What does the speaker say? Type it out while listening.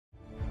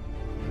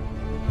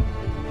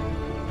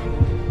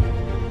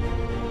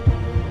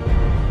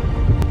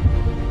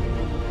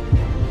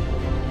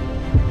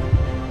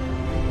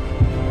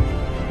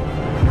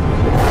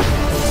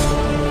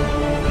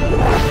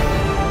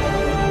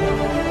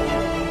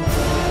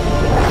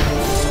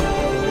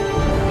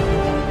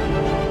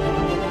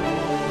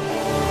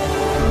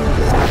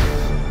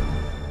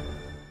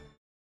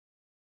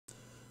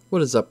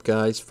What is up,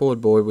 guys?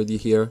 Forward Boy with you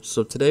here.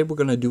 So today we're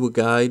going to do a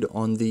guide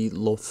on the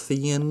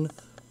Llothien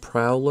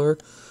Prowler.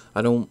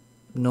 I don't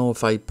know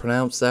if I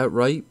pronounced that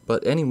right,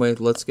 but anyway,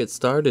 let's get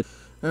started.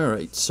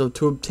 Alright, so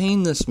to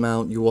obtain this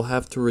mount, you will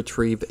have to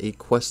retrieve a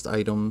quest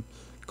item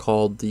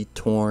called the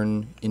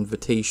Torn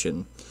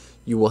Invitation.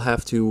 You will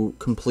have to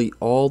complete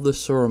all the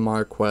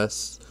Suramar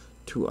quests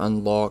to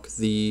unlock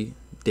the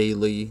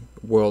daily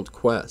world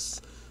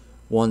quests.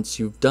 Once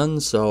you've done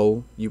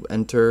so, you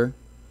enter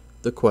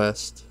the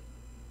quest,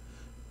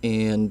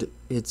 and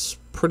it's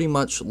pretty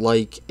much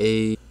like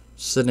a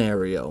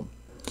scenario.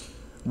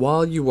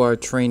 While you are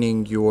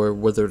training your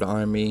withered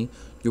army,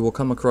 you will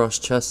come across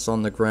chests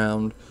on the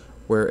ground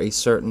where a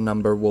certain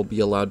number will be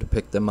allowed to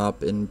pick them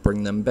up and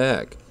bring them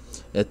back.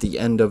 At the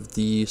end of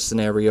the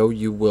scenario,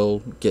 you will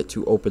get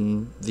to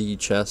open the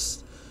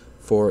chests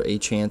for a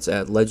chance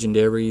at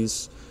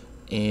legendaries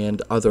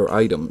and other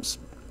items.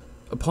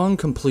 Upon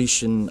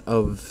completion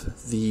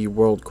of the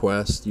world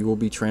quest, you will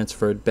be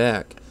transferred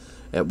back,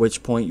 at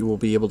which point you will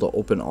be able to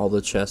open all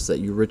the chests that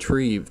you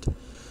retrieved.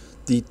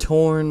 The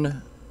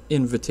Torn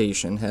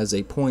Invitation has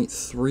a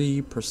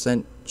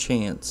 0.3%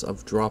 chance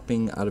of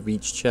dropping out of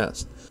each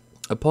chest.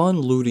 Upon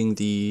looting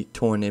the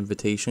Torn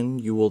Invitation,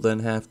 you will then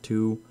have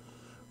to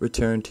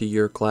return to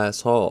your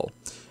class hall,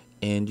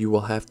 and you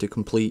will have to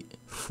complete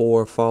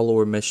 4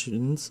 follower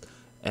missions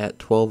at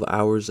 12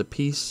 hours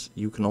apiece.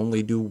 You can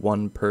only do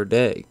 1 per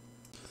day.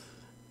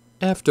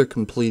 After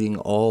completing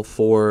all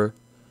 4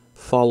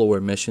 follower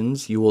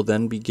missions, you will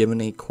then be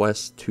given a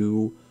quest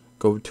to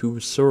go to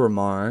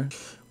Suramar.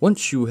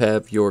 Once you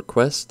have your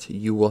quest,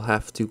 you will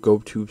have to go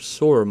to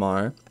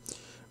Suramar,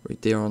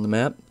 right there on the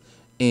map,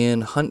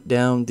 and hunt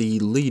down the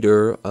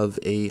leader of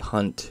a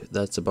hunt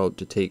that's about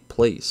to take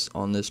place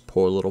on this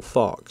poor little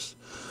fox.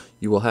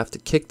 You will have to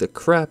kick the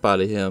crap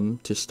out of him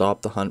to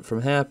stop the hunt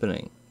from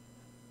happening,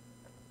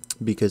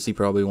 because he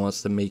probably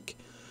wants to make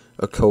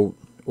a coat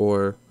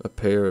or a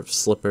pair of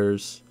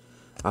slippers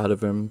out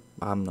of him.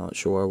 I'm not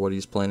sure what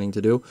he's planning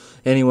to do.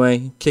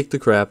 Anyway, kick the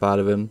crap out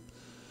of him.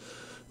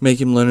 Make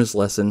him learn his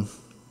lesson.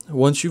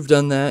 Once you've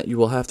done that, you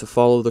will have to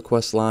follow the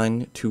quest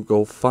line to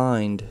go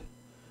find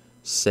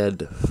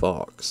said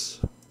fox,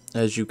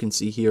 as you can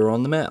see here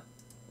on the map.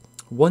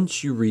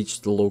 Once you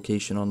reach the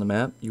location on the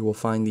map, you will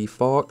find the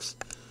fox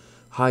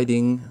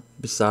hiding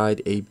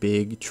beside a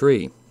big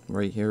tree.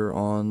 Right here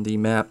on the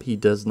map, he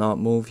does not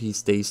move, he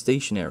stays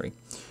stationary.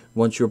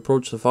 Once you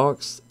approach the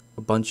fox,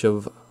 a bunch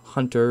of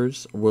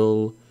hunters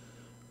will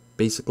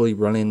basically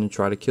run in and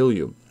try to kill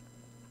you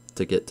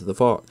to get to the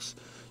fox.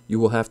 You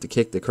will have to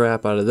kick the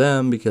crap out of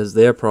them because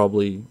they're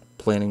probably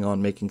planning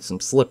on making some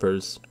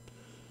slippers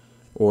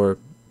or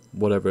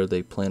whatever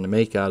they plan to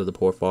make out of the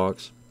poor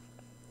fox.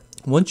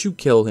 Once you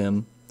kill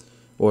him,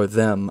 or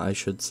them I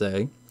should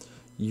say,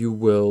 you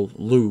will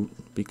loot,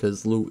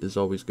 because loot is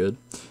always good,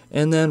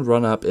 and then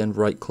run up and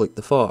right click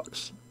the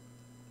fox.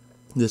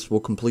 This will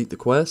complete the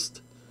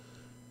quest,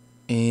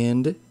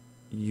 and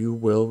you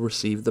will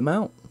receive the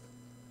mount.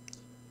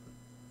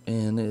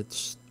 And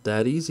it's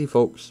that easy,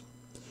 folks.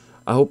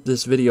 I hope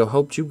this video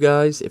helped you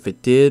guys. If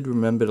it did,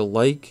 remember to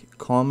like,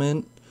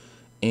 comment,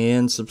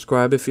 and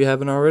subscribe if you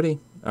haven't already.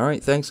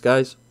 Alright, thanks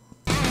guys.